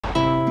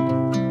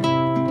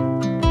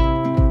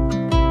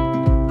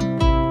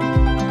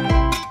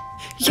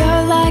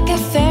like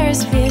a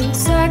Ferris wheel,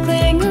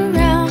 circling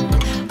around,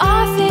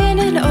 off in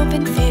an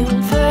open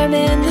field, firm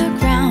in the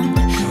ground,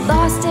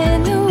 lost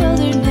in the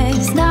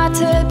wilderness, not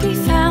to be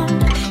found.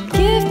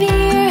 Give me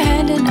your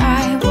hand and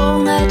I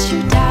won't let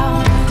you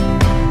down.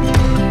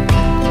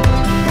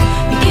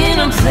 In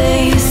a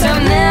place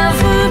I've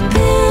never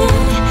been,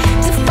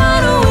 to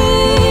find a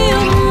way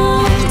I'm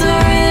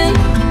wandering.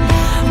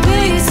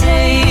 Will you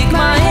take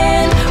my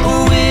hand,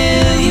 or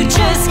will you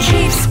just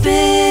keep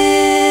spinning?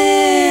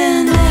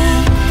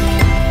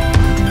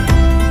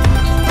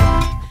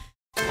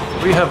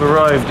 We have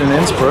arrived in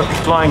Innsbruck.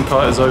 Flying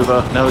part is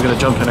over. Now we're going to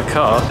jump in a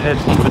car, head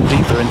even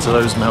deeper into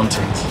those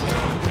mountains.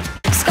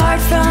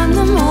 Scarred from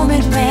the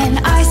moment when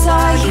I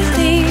saw you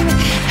leave.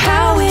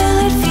 How will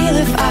it feel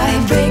if I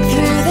break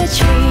through the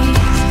trees?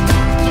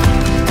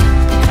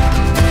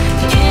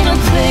 In a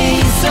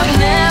place I've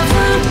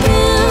never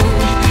been,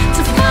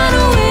 to find a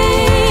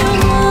way I'm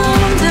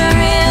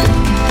wandering.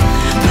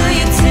 Will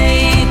you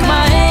take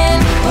my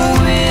hand, or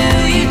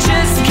will you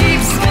just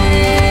keep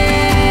spinning?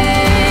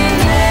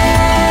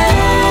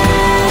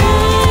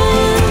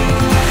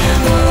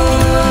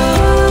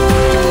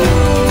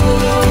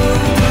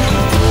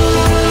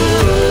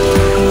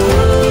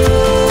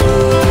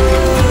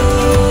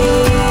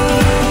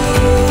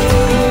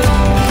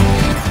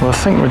 Well, I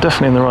think we're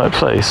definitely in the right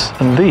place,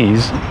 and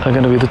these are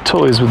going to be the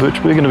toys with which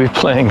we're going to be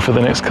playing for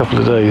the next couple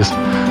of days.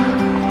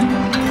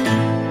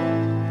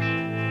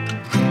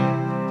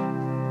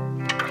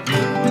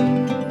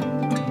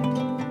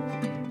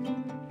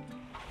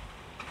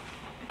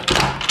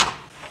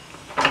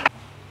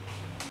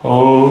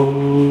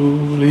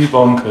 Holy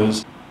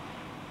bonkers.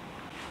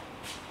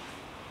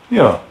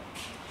 Yeah,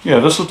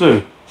 this will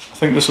do. I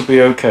think this will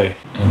be okay.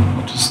 And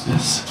what is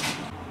this?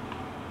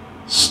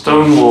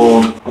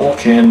 Stone-walled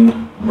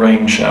walk-in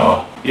rain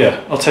shower.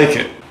 Yeah, I'll take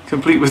it.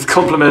 Complete with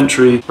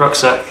complimentary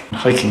rucksack and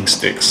hiking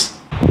sticks.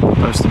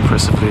 Most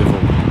impressively of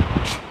all.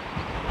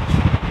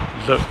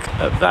 Look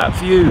at that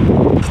view.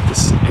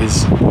 This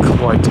is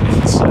quite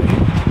insane.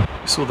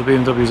 We saw the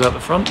BMWs out the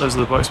front. Those are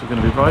the bikes we're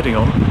going to be riding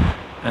on.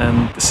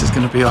 And this is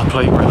going to be our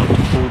playground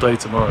all day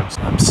tomorrow.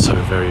 So I'm so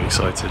very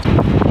excited.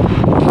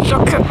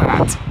 Look at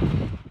that!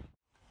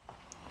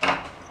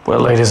 Well,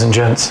 ladies and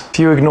gents, if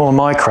you ignore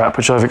my crap,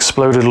 which I've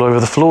exploded all over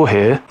the floor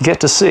here, you get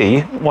to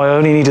see why I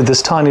only needed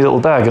this tiny little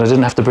bag and I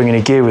didn't have to bring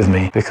any gear with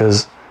me,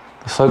 because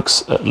the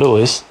folks at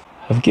Louis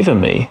have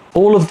given me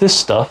all of this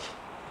stuff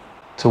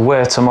to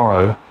wear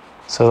tomorrow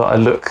so that I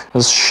look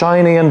as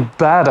shiny and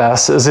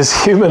badass as is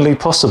humanly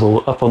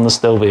possible up on the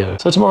Stelvio.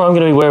 So tomorrow I'm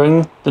going to be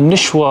wearing the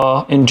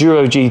Nichoir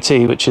Enduro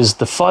GT, which is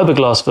the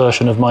fiberglass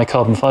version of my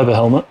carbon fiber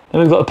helmet. Then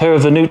we've got a pair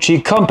of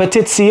Venucci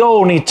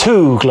Competizione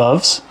 2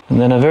 gloves,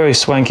 and then a very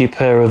swanky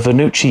pair of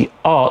Venucci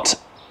Art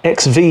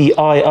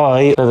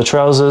XVII leather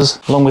trousers,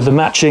 along with the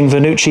matching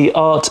Venucci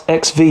Art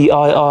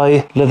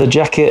XVII leather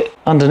jacket.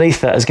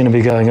 Underneath that is going to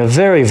be going a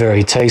very,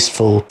 very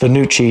tasteful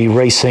Venucci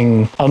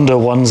racing under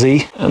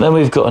onesie. And then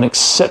we've got an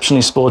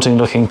exceptionally sporting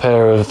looking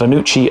pair of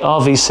Venucci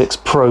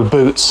RV6 Pro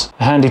boots,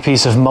 a handy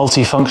piece of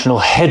multifunctional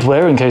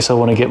headwear in case I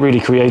want to get really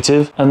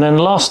creative. And then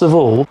last of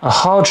all, a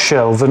hard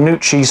shell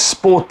Venucci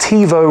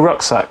Sportivo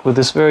rucksack with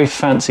this very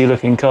fancy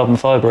looking carbon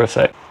fiber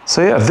effect.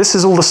 So yeah, this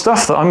is all the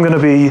stuff that I'm going to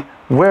be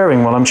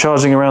wearing while I'm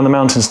charging around the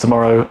mountains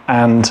tomorrow,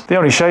 and the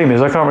only shame is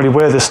I can't really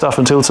wear this stuff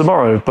until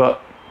tomorrow, but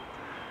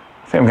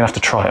I think I'm gonna have to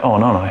try it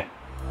on, aren't I?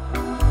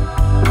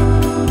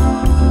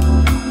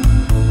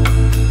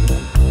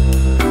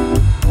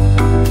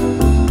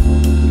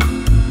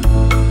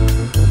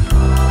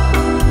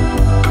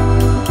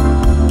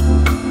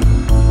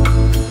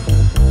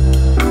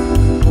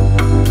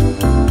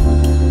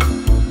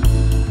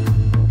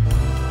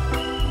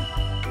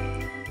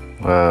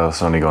 Well,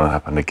 it's only gonna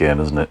happen again,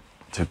 isn't it?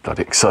 Too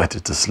bloody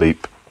excited to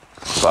sleep.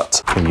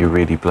 But can you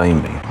really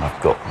blame me?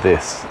 I've got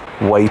this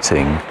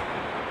waiting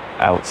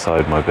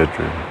outside my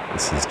bedroom.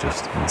 This is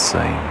just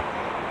insane.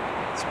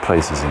 This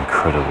place is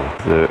incredible.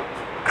 The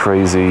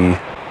crazy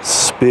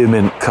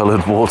spearmint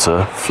coloured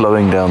water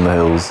flowing down the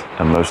hills,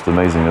 and most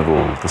amazing of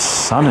all, the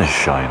sun is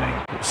shining.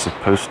 It's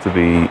supposed to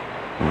be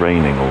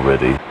raining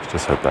already. Let's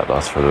just hope that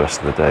lasts for the rest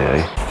of the day,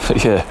 eh?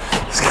 But yeah,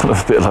 it's kind of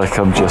a bit like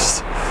I'm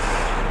just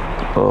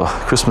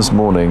Christmas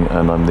morning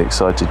and I'm the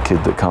excited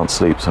kid that can't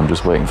sleep, so I'm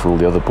just waiting for all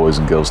the other boys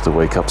and girls to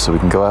wake up so we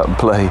can go out and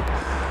play.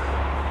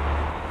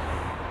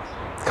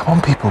 Come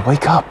on people,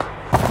 wake up.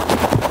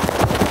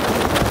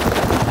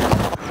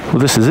 Well,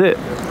 this is it.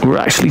 We're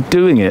actually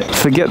doing it.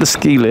 Forget the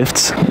ski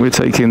lifts. We're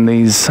taking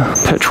these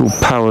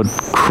petrol-powered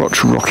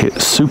crotch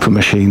rocket super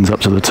machines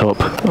up to the top.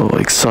 Oh,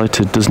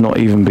 excited does not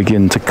even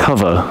begin to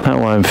cover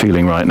how I'm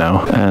feeling right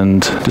now.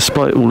 And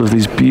despite all of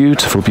these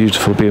beautiful,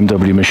 beautiful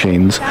BMW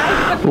machines,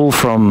 all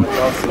from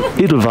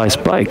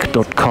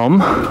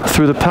edelweissbike.com,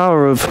 through the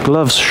power of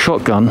Glove's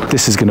shotgun,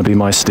 this is going to be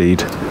my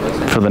steed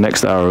for the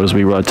next hour as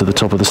we ride to the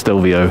top of the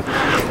Stelvio.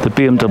 The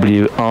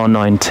BMW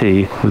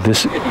R9T with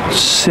this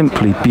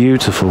simply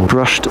beautiful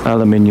brushed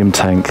aluminium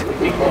tank,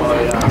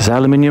 Is it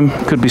aluminium?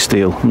 Could be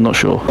steel, I'm not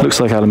sure. Looks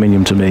like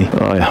aluminium to me.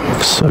 I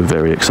am so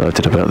very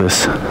excited about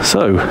this.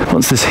 So,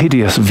 once this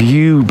hideous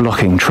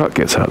view-blocking truck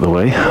gets out of the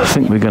way, I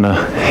think we're going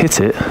to hit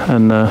it,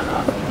 and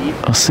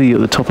I'll see you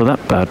at the top of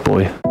that bad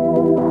boy.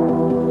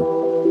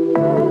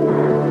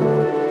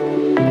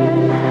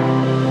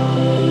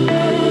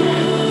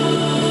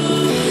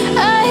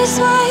 Eyes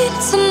wide,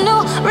 it's a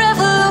new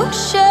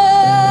revolution.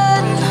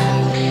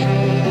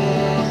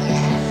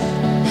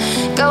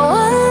 Go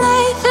one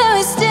light, then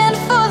we stand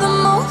for the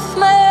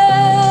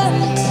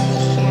movement.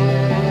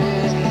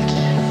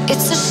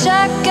 It's a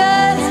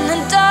shotgun in the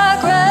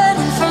dark,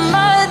 running from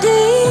my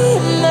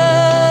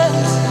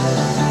demons.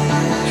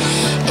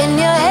 In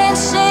your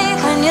handshake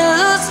when you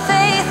lose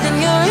faith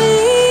in your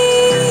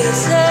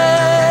reasons.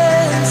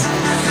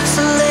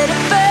 So let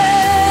it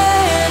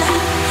burn,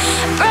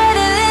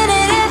 brighter than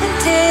it ever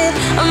did.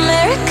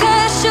 America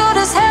showed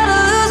us how to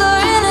lose our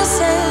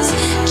innocence.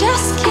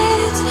 Just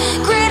kids,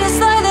 greatest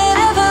life that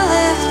ever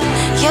lived.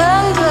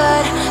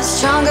 Youngblood,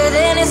 stronger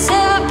than it's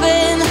ever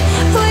been.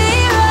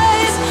 We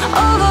rise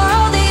over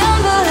all the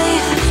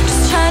unbelief,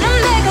 just trying to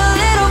make a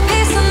little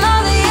peace in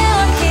all the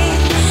anarchy.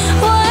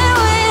 One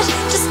wish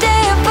to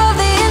stay above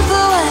the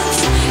influence.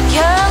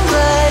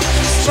 Youngblood,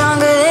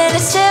 stronger than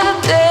it's ever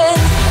been.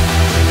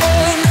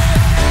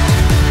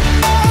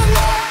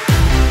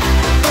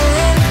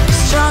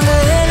 Stronger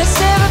than it's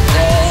ever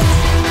been.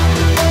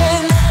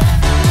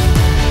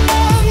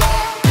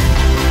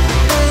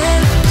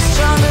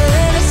 Stronger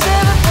than it's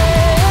ever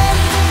been.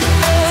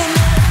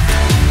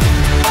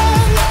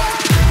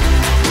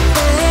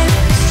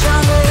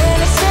 Stronger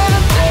than it's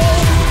ever been.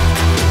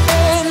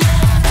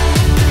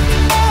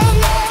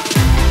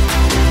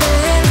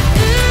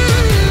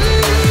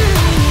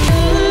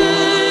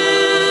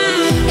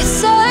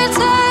 It's our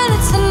turn,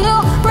 it's a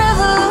new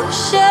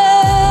revolution.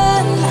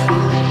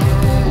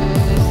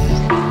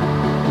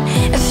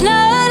 If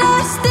not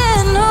us,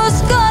 then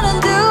who's gonna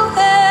do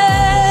it?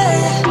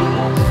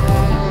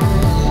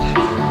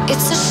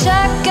 It's a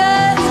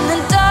shotgun in the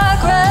dark,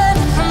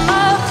 running from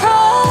our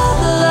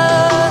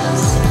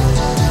problems.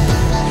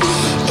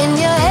 In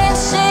your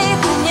handshake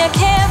when you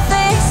can't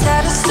face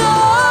how to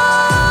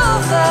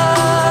solve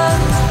them.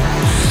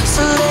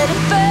 So let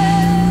it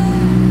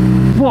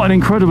burn. What an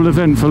incredible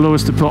event for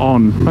Louis to put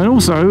on. And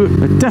also,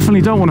 I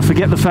definitely don't want to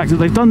forget the fact that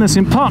they've done this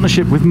in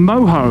partnership with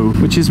MoHo,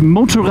 which is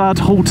Motorrad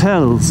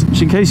Hotels,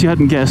 which in case you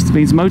hadn't guessed,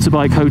 means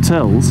motorbike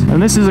hotels.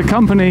 And this is a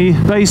company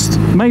based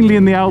mainly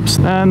in the Alps,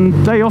 and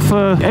they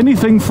offer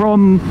anything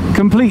from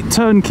complete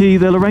turnkey.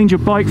 They'll arrange a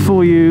bike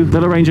for you,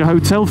 they'll arrange a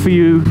hotel for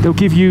you, they'll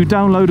give you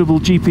downloadable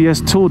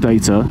GPS tour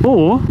data,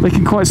 or they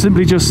can quite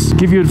simply just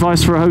give you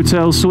advice for a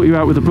hotel, sort you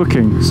out with a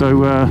booking.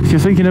 So if you're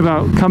thinking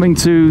about coming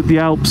to the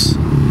Alps,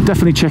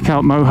 definitely check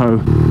out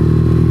MoHo.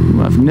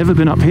 Well, I've never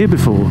been up here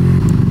before.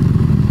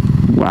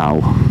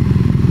 Wow.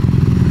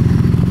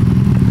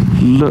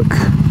 Look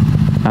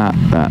at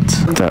that.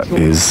 That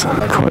is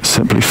quite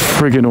simply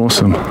friggin'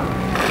 awesome.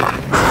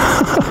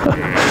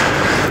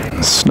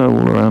 Snow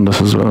all around us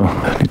as well.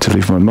 I need to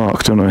leave my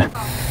mark, don't I?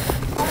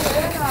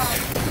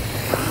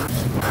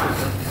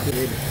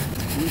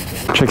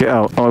 Check it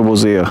out, I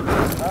was here.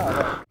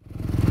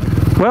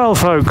 Well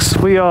folks,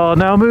 we are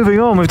now moving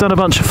on. We've done a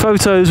bunch of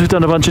photos, we've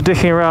done a bunch of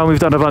dicking around, we've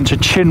done a bunch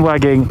of chin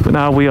wagging, but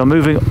now we are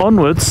moving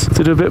onwards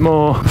to do a bit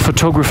more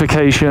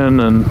photographication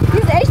and...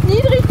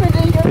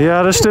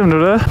 Ja, das stimmt,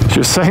 oder? She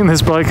was saying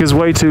this bike is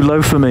way too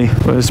low for me.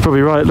 Well, it's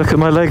probably right. Look at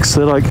my legs.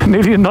 They're like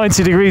nearly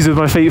 90 degrees with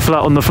my feet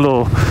flat on the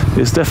floor.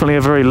 It's definitely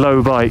a very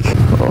low bike.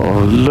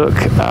 Oh, look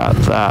at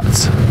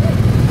that.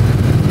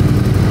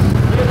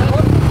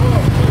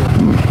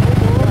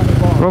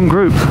 Wrong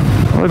group.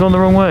 Have I gone the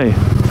wrong way? I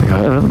think I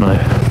have, haven't I?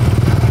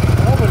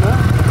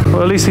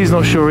 Well, at least he's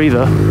not sure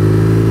either.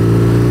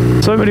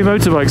 So many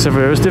motorbikes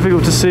everywhere, it's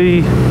difficult to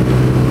see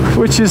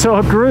which is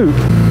our group.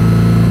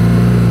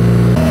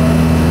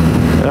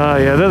 Ah,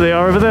 yeah, there they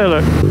are over there,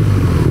 look.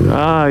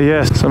 Ah,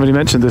 yes, somebody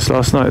mentioned this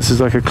last night. This is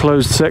like a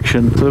closed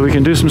section, so that we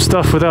can do some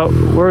stuff without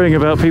worrying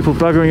about people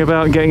buggering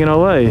about and getting in our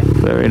way.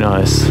 Very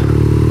nice.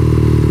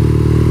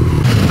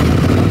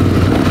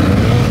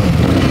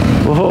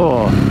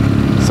 Whoa.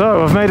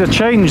 So, I've made a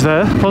change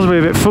there. Possibly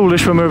a bit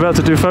foolish when we're about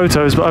to do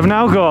photos, but I've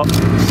now got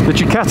the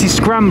Ducati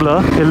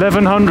Scrambler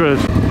 1100.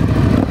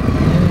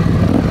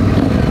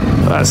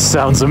 That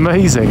sounds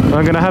amazing.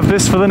 I'm going to have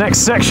this for the next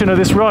section of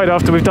this ride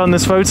after we've done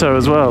this photo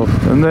as well.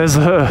 And there's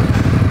a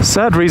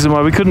sad reason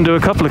why we couldn't do a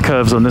couple of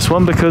curves on this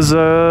one, because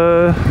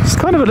it's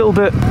kind of a little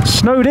bit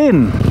snowed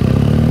in.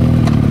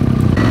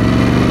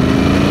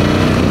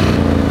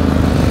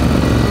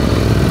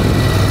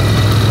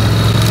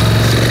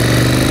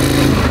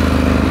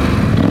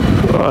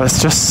 Oh, it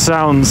just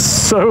sounds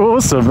so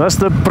awesome. That's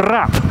the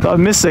brap that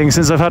I'm missing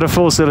since I've had a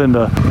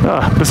 4-cylinder.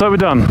 Ah, so we're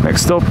done.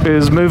 Next stop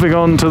is moving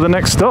on to the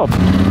next stop.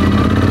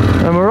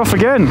 And we're off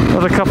again,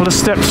 another couple of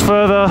steps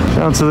further,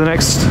 down to the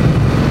next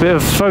bit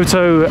of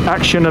photo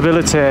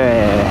actionability.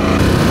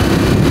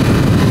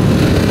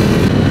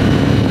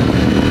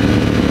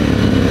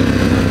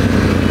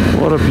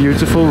 What a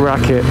beautiful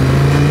racket.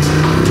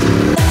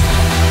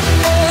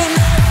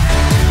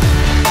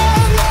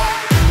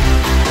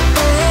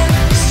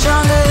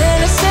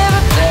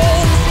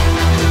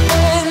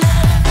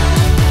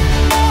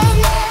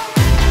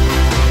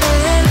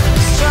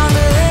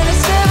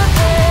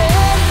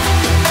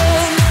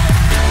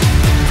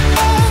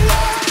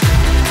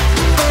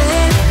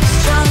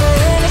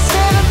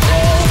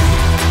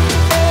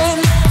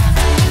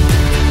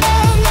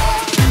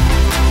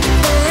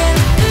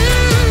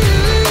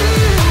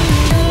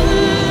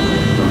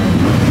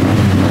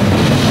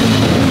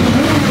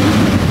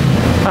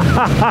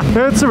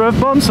 It's a rev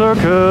bomb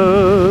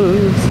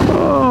circus.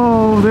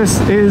 Oh, this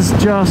is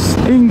just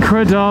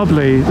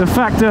incredibly. The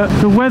fact that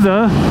the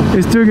weather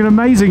is doing an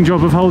amazing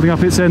job of holding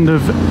up its end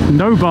of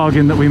no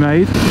bargain that we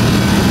made.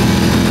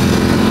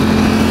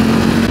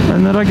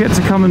 And that I get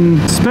to come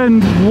and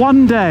spend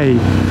one day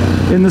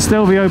in the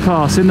Stelvio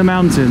Pass in the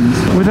mountains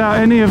without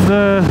any of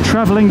the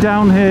travelling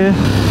down here.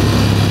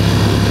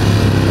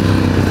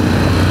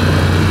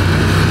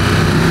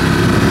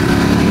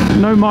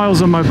 No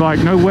miles on my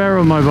bike, no wear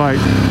on my bike.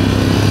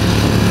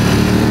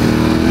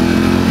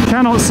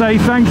 Cannot say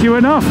thank you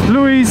enough.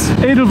 Louis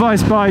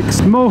Edelweiss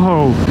Bikes,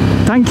 MoHo.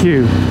 Thank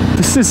you.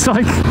 This is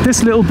like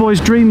this little boy's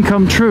dream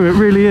come true, it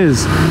really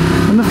is.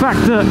 And the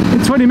fact that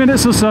in 20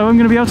 minutes or so I'm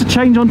going to be able to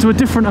change onto a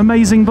different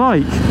amazing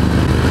bike.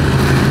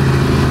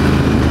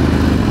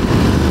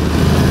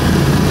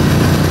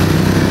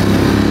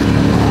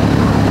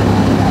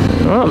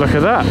 Oh, look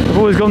at that. I've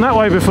always gone that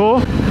way before.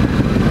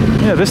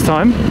 Yeah, this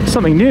time,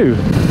 something new.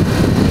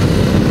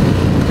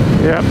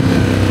 Yep,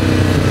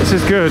 this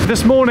is good.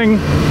 This morning,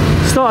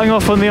 starting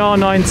off on the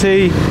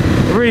R9T,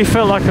 I really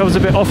felt like I was a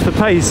bit off the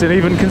pace and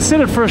even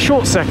considered for a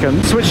short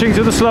second switching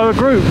to the slower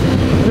group.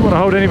 Didn't want to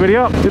hold anybody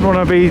up, didn't want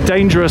to be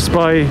dangerous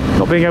by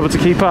not being able to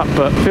keep up,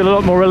 but feel a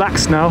lot more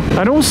relaxed now.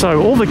 And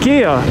also, all the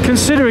gear,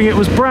 considering it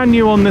was brand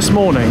new on this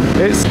morning,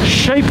 it's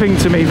shaping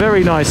to me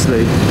very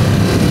nicely.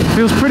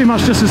 Feels pretty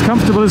much just as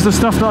comfortable as the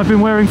stuff that I've been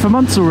wearing for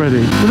months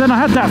already. But then I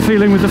had that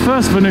feeling with the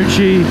first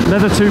Vernucci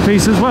leather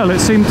two-piece as well. It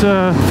seemed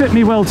to fit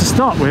me well to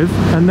start with,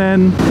 and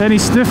then any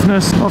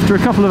stiffness after a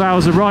couple of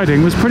hours of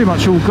riding was pretty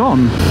much all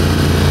gone.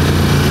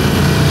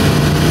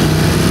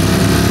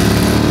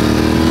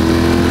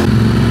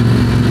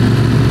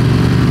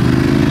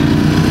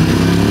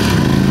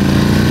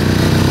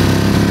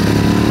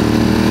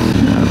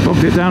 Yeah,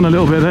 bogged it down a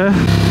little bit there.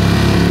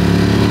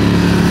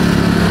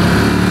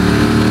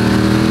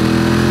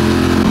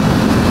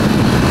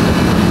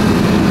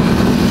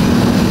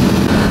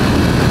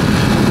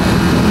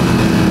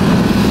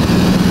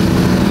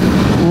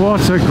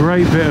 What a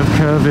great bit of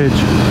curvage.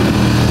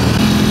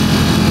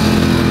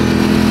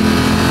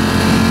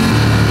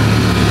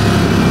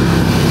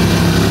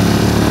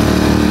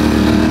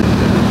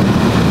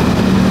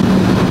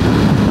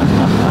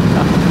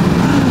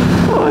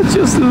 Oh, I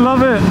just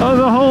love it. Oh,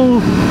 the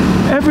whole,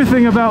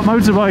 everything about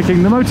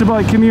motorbiking, the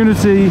motorbike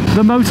community,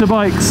 the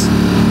motorbikes,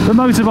 the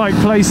motorbike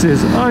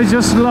places. I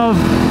just love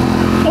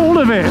all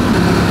of it.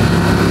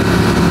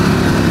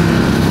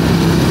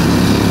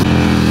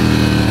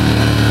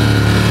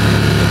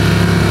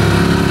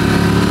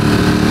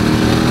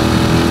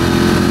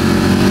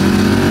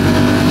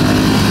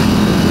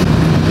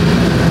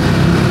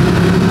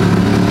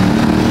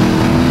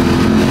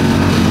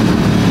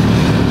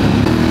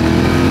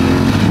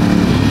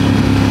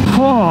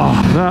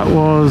 That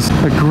was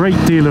a great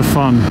deal of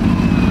fun.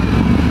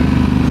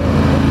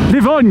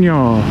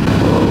 Livorno!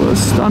 Oh, a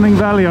stunning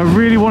valley. I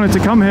really wanted to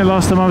come here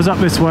last time I was up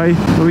this way,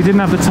 but we didn't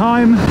have the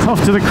time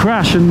after the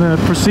crash and the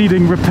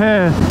preceding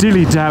repair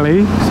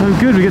dilly-dally. So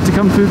good, we get to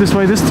come through this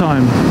way this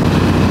time.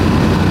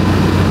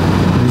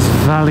 These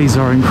valleys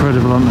are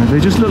incredible, aren't they? They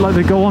just look like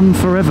they go on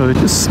forever,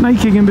 just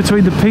snaking in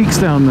between the peaks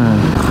down there.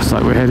 It's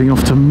like we're heading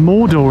off to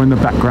Mordor in the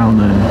background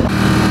there.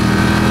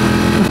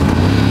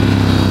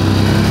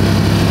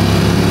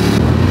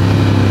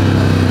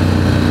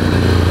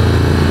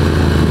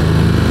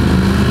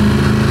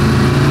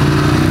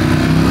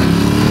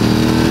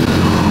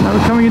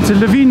 Into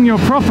Livigno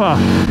proper.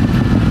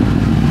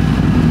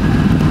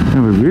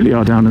 And we really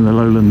are down in the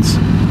lowlands.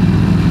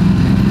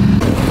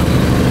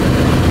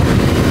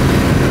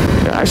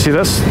 Yeah, actually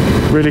that's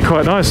really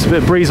quite nice. A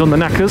bit of breeze on the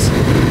knackers.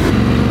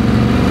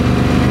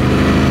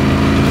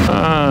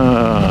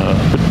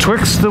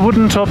 Betwixt the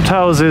wooden topped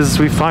houses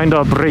we find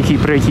our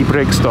breaky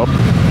brake stop.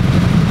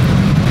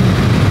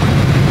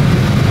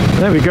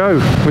 There we go.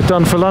 We're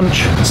done for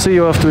lunch. See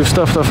you after we've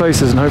stuffed our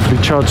faces and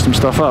hopefully charged some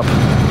stuff up.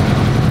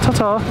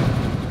 Ta-ta!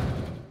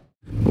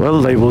 Well,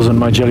 labels and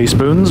my jelly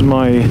spoons,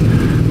 my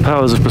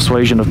powers of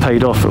persuasion have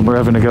paid off and we're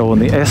having a go on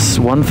the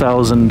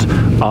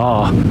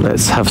S1000R.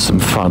 Let's have some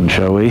fun,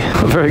 shall we?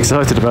 I'm very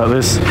excited about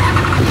this.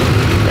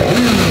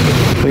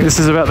 I think this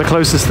is about the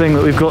closest thing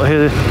that we've got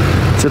here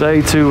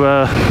today to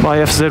my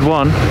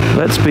FZ1.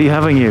 Let's be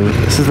having you.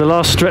 This is the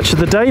last stretch of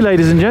the day,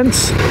 ladies and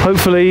gents.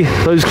 Hopefully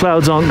those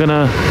clouds aren't going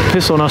to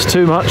piss on us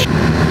too much.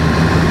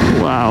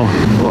 Wow,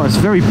 well, it's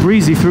very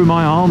breezy through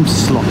my arm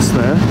slots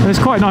there. And it's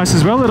quite nice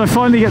as well that I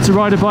finally get to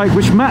ride a bike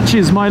which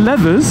matches my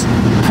leathers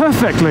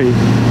perfectly.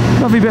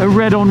 Lovely bit of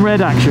red on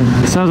red action.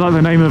 It sounds like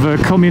the name of a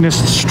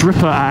communist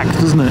stripper act,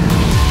 doesn't it?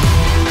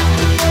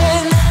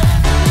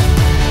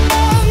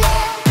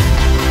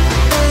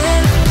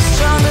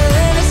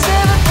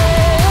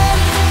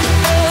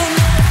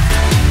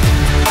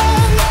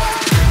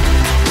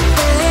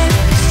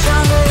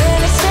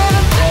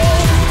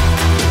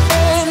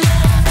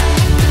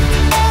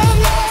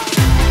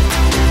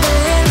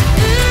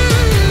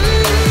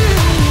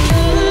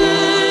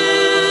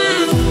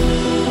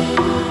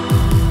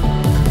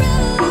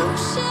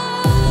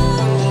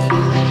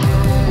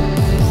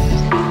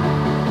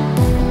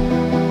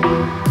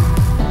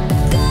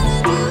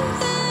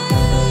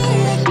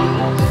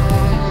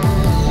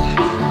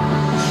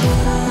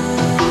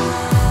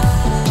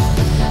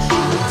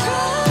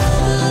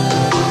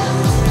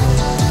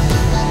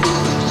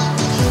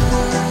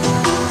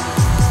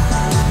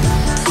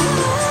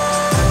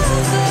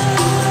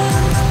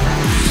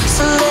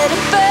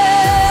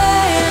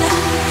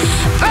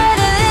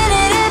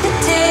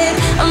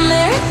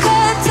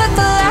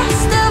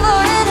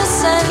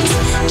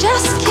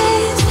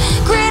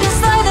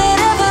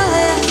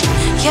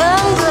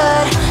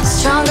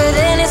 stronger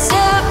than it's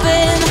ever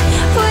been.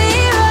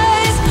 We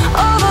rise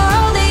over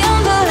all the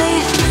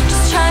unbelief,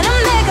 just trying to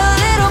make a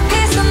little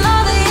piece of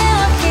all the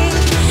anarchy.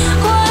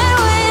 One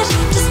wish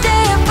to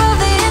stay above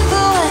the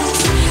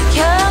influence.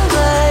 Young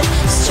blood,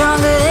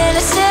 stronger than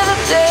it's ever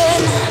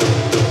been.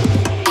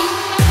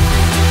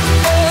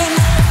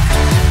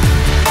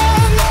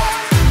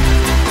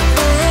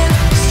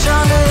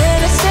 Stronger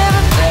than it's ever been. Stronger than it's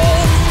ever been.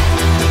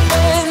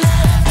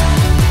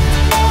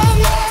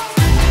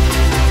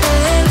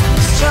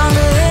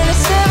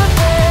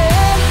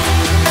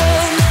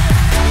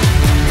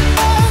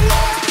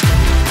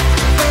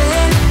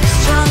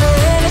 Stronger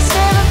than it's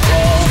ever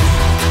been.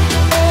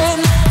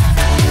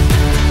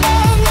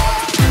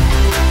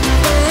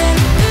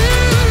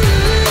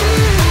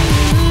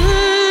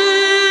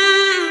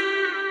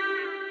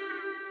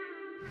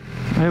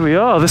 Here we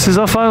are. This is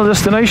our final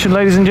destination,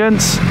 ladies and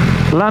gents.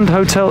 Land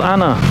Hotel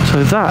Anna.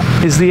 So that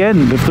is the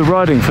end of the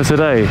riding for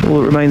today.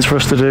 All that remains for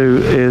us to do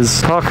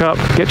is park up,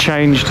 get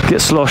changed, get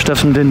sloshed, have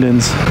some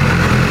din-dins.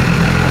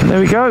 And there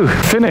we go,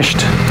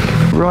 finished.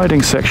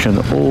 Riding section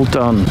all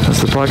done as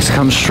the bikes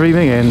come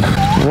streaming in.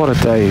 What a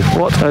day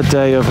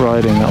of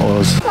riding that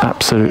was.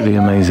 Absolutely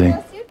amazing.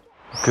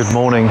 Good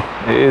morning.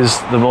 It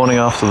is the morning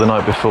after the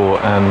night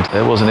before, and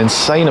there was an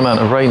insane amount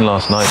of rain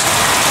last night.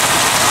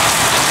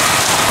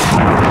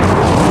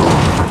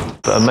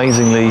 But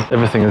amazingly,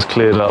 everything has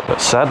cleared up.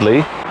 But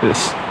sadly,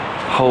 this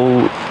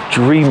whole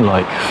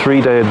dreamlike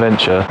 3-day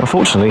adventure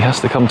unfortunately has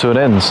to come to an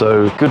end.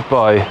 So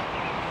goodbye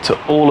to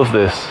all of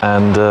this,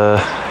 and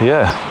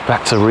yeah,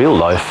 back to real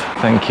life.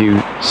 Thank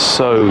you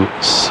so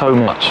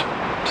much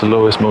to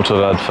Louis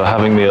Motorrad for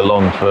having me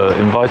along, for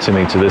inviting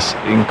me to this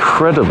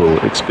incredible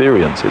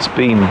experience. It's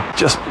been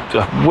just,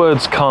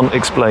 words can't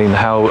explain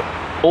how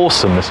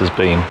awesome this has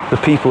been. The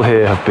people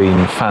here have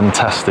been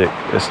fantastic.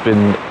 It's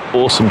been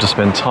awesome to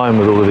spend time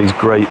with all of these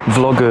great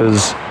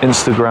vloggers,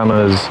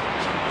 Instagrammers,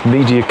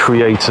 media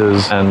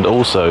creators, and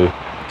also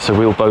it's a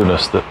real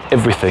bonus that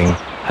everything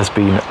has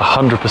been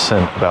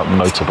 100% about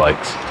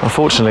motorbikes.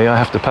 Unfortunately, I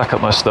have to pack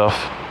up my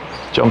stuff,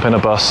 jump in a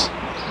bus,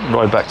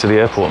 ride back to the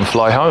airport and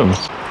fly home.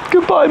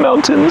 Goodbye,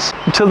 mountains.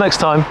 Until next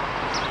time,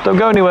 don't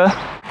go anywhere.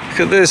 Look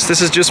at this.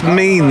 This is just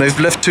mean. They've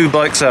left 2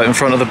 bikes out in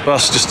front of the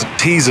bus just to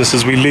tease us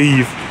as we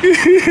leave.